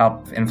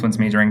helped influence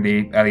me during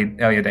the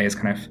earlier days.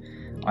 Kind of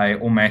I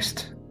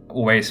almost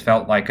always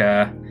felt like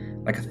a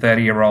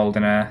 30-year-old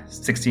in a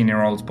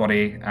 16-year-old's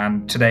body,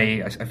 and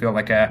today I feel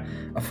like a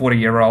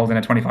 40-year-old in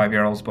a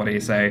 25-year-old's body.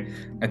 So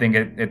I think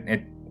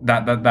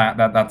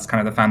that's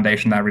kind of the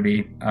foundation that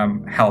really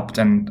helped,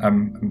 and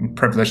I'm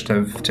privileged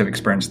to have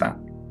experienced that.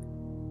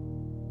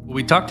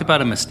 We talked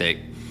about a mistake,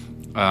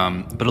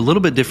 but a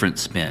little bit different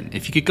spin.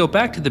 If you could go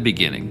back to the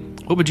beginning,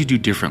 what would you do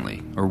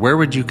differently, or where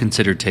would you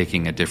consider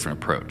taking a different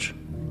approach?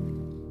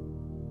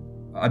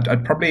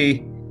 I'd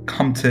probably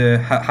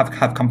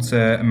have come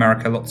to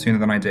America a lot sooner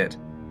than I did,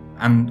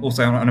 and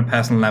also on a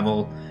personal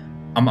level,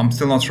 I'm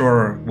still not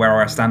sure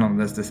where I stand on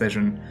this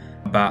decision.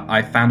 But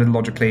I found it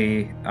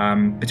logically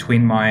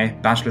between my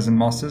bachelor's and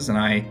master's, and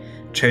I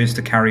chose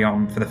to carry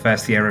on for the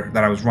first year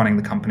that I was running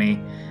the company.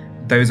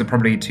 Those are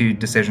probably two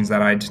decisions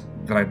that I'd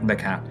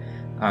look at.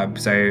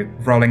 So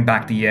rolling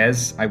back the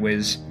years, I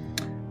was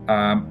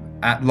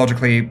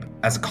logically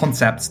as a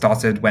concept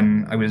started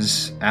when I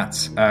was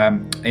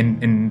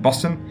in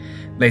Boston.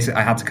 Later,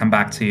 I had to come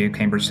back to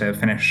Cambridge to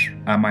finish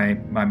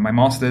my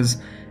master's.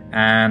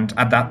 And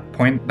at that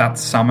point, that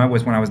summer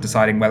was when I was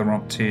deciding whether or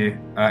not to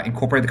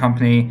incorporate the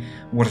company,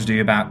 what to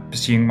do about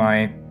pursuing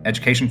my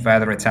education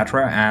further,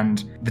 etc.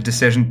 And the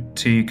decision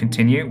to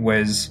continue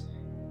was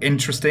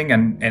interesting,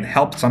 and it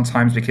helped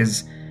sometimes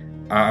because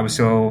I was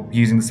still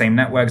using the same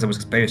networks, I was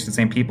exposed to the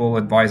same people,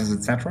 advisors,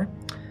 etc.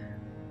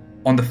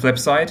 On the flip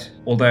side,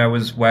 although I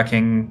was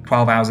working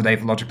 12 hours a day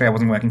for Logically, I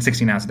wasn't working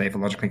 16 hours a day for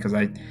Logically because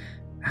I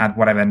had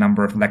whatever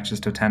number of lectures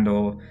to attend,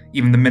 or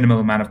even the minimal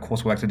amount of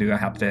coursework to do. I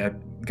had to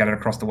get it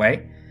across the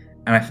way.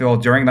 And I feel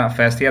during that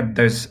first year,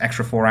 those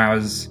extra 4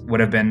 hours would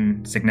have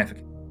been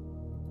significant.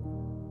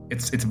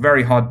 It's a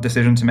very hard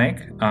decision to make,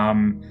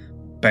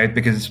 both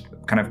because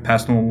kind of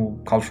personal,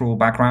 cultural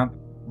background.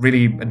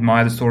 Really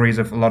admire the stories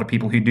of a lot of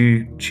people who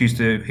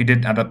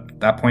did at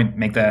that point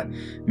make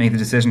the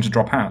decision to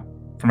drop out.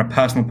 From a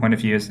personal point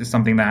of view, is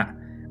something that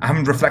I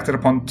haven't reflected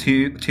upon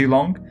too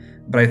long,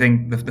 but I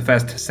think the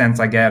first sense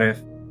I get of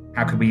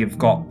how could we have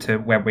got to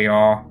where we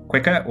are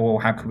quicker, or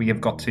how could we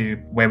have got to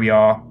where we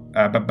are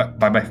but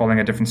by following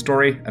a different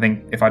story. I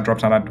think if I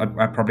dropped out,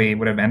 I probably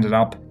would have ended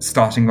up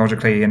starting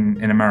Logically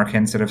in America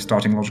instead of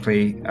starting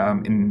Logically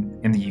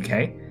in the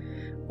UK.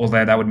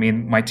 Although that would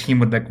mean my team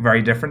would look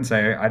very different,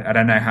 so I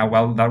don't know how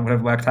well that would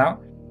have worked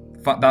out.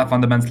 That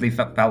fundamentally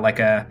felt like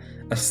a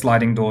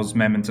sliding doors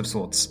moment of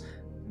sorts.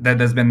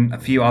 There's been a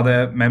few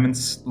other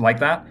moments like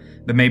that,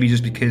 but maybe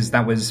just because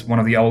that was one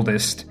of the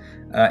oldest,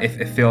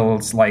 it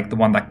feels like the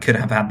one that could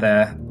have had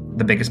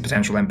the biggest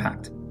potential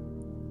impact.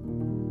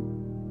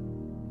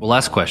 Well,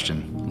 last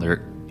question,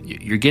 Lyric.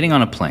 You're getting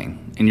on a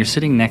plane, and you're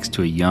sitting next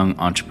to a young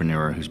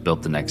entrepreneur who's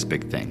built the next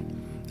big thing.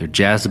 They're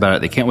jazzed about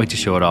it. They can't wait to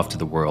show it off to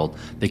the world.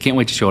 They can't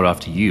wait to show it off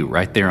to you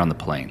right there on the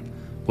plane.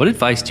 What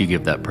advice do you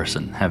give that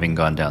person, having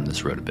gone down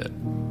this road a bit?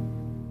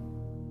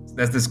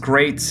 There's this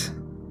great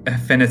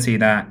affinity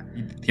that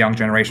the young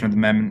generation at the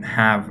moment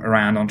have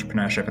around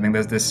entrepreneurship. I think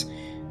there's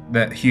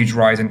the huge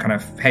rise in kind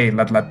of, hey,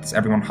 let's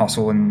everyone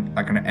hustle and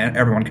like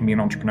everyone can be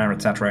an entrepreneur,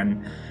 etc.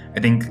 And I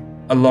think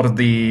a lot of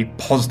the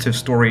positive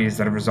stories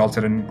that have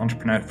resulted in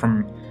entrepreneur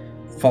from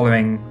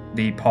following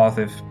the path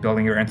of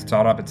building your own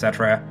startup,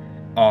 etc.,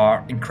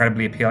 are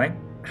incredibly appealing.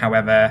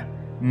 However,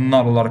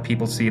 not a lot of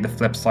people see the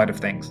flip side of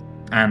things.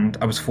 And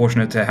I was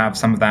fortunate to have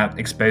some of that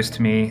exposed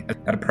to me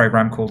at a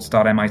program called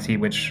Start MIT,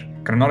 which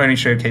kind of not only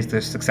showcased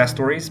the success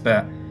stories,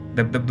 but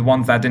the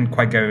ones that didn't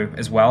quite go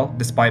as well,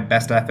 despite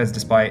best efforts,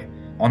 despite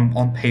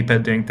on paper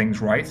doing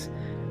things right.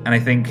 And I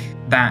think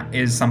that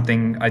is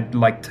something I'd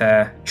like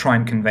to try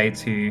and convey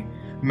to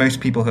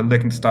most people who are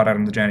looking to start out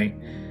on the journey.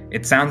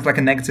 It sounds like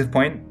a negative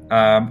point,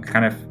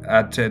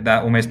 that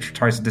almost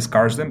tries to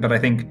discourage them, but I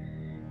think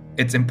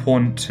it's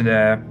important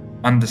to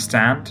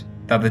understand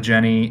that the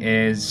journey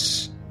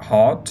is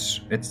hard.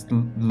 It's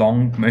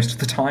long most of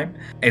the time.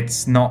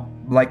 It's not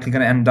likely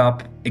going to end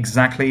up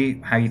exactly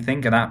how you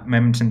think at that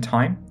moment in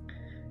time.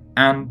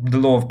 And the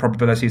law of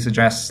probability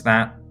suggests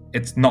that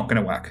it's not going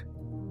to work.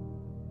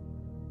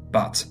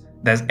 But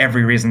there's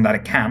every reason that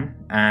it can,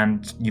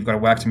 and you've got to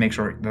work to make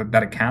sure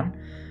that it can.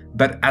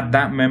 But at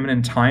that moment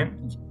in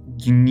time,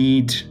 you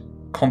need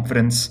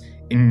confidence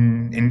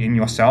in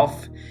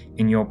yourself,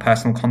 in your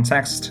personal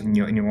context, in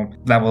your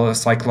level of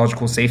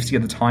psychological safety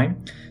at the time,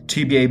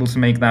 to be able to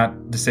make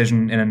that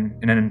decision in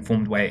an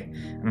informed way.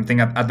 And I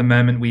think at the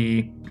moment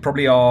we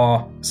probably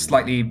are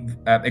slightly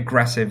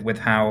aggressive with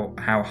how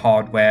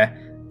hard we're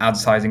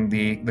advertising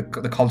the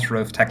culture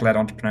of tech-led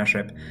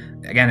entrepreneurship.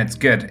 Again, it's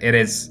good. It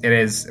is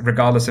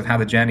regardless of how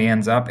the journey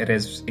ends up, it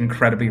is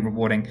incredibly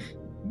rewarding.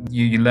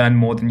 You learn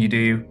more than you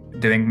do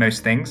doing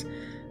most things,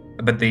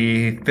 but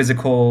the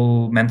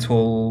physical,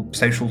 mental,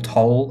 social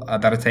toll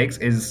that it takes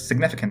is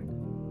significant.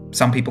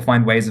 Some people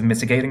find ways of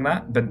mitigating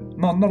that, but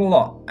not a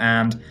lot.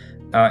 And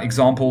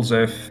examples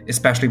of,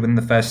 especially within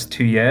the first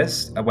 2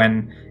 years,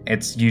 when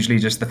it's usually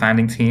just the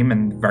founding team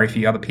and very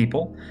few other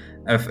people,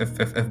 of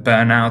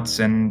burnouts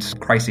and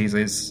crises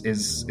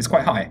is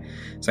quite high.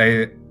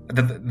 So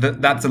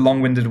that's a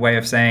long-winded way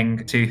of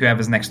saying to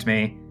whoever's next to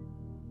me,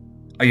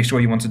 are you sure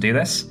you want to do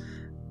this?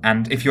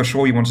 And if you're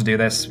sure you want to do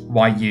this,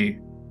 why you?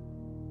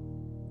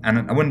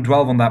 And I wouldn't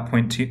dwell on that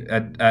point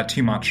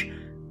too much,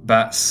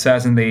 but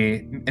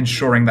certainly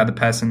ensuring that the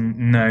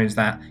person knows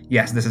that,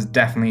 yes, this is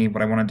definitely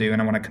what I want to do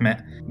and I want to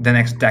commit the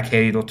next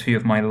decade or two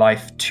of my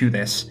life to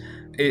this.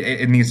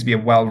 It needs to be a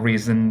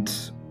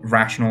well-reasoned,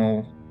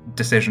 rational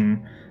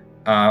decision,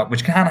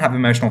 which can have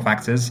emotional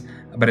factors,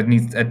 but it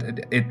needs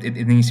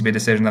to be a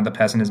decision that the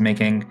person is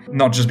making,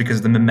 not just because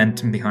of the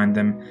momentum behind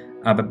them,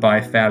 but by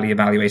fairly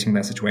evaluating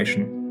their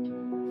situation.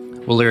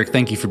 Well, Lyric,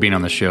 thank you for being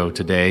on the show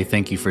today.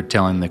 Thank you for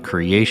telling the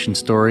creation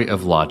story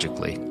of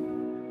Logically.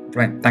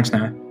 Right. Thanks,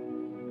 Noah.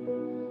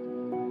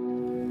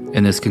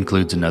 And this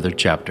concludes another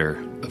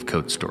chapter of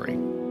Code Story.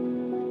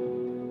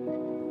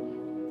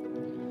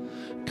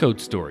 Code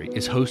Story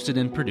is hosted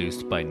and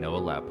produced by Noah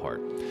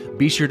Laphart.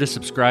 Be sure to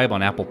subscribe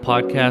on Apple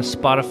Podcasts,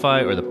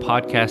 Spotify, or the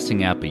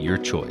podcasting app of your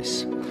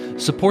choice.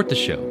 Support the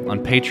show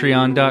on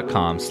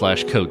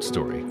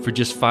patreon.com/codestory for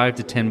just $5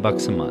 to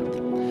 $10 a month.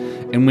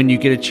 And when you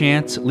get a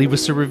chance, leave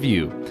us a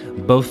review.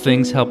 Both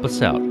things help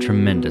us out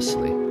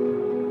tremendously.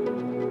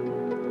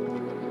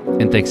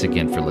 And thanks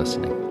again for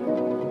listening.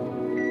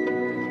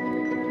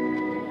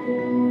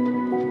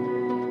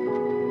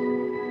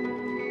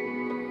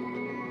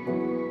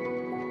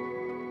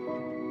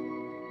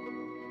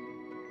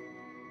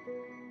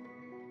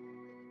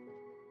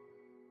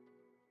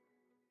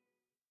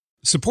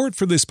 Support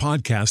for this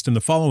podcast and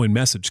the following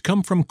message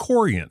come from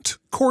Corient.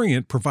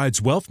 Corient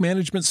provides wealth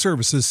management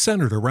services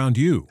centered around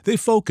you. They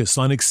focus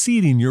on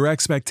exceeding your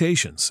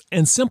expectations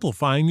and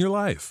simplifying your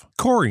life.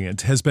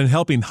 Corient has been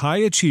helping high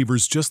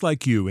achievers just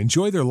like you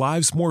enjoy their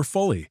lives more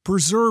fully,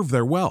 preserve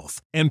their wealth,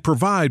 and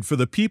provide for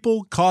the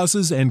people,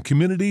 causes, and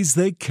communities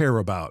they care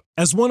about.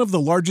 As one of the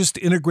largest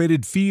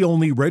integrated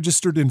fee-only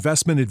registered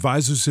investment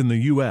advisors in the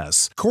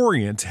U.S.,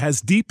 Corient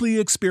has deeply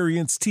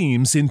experienced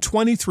teams in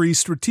 23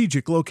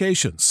 strategic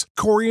locations.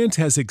 Corient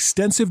has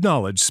extensive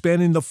knowledge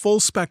spanning the full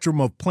spectrum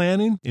of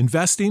planning,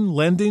 investing,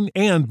 lending,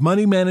 and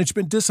money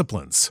management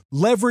disciplines.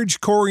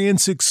 Leverage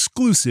Corient's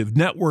exclusive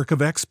network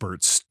of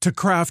experts to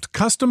craft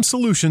custom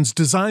solutions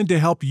designed to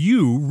help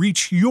you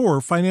reach your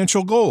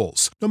financial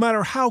goals, no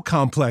matter how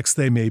complex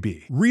they may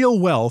be. Real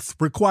wealth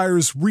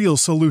requires real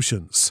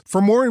solutions.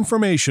 For more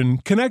information,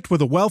 connect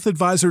with a wealth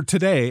advisor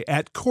today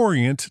at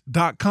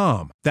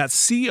Corient.com.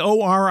 That's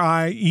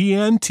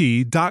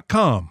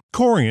Corient.com.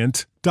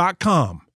 Corient.com.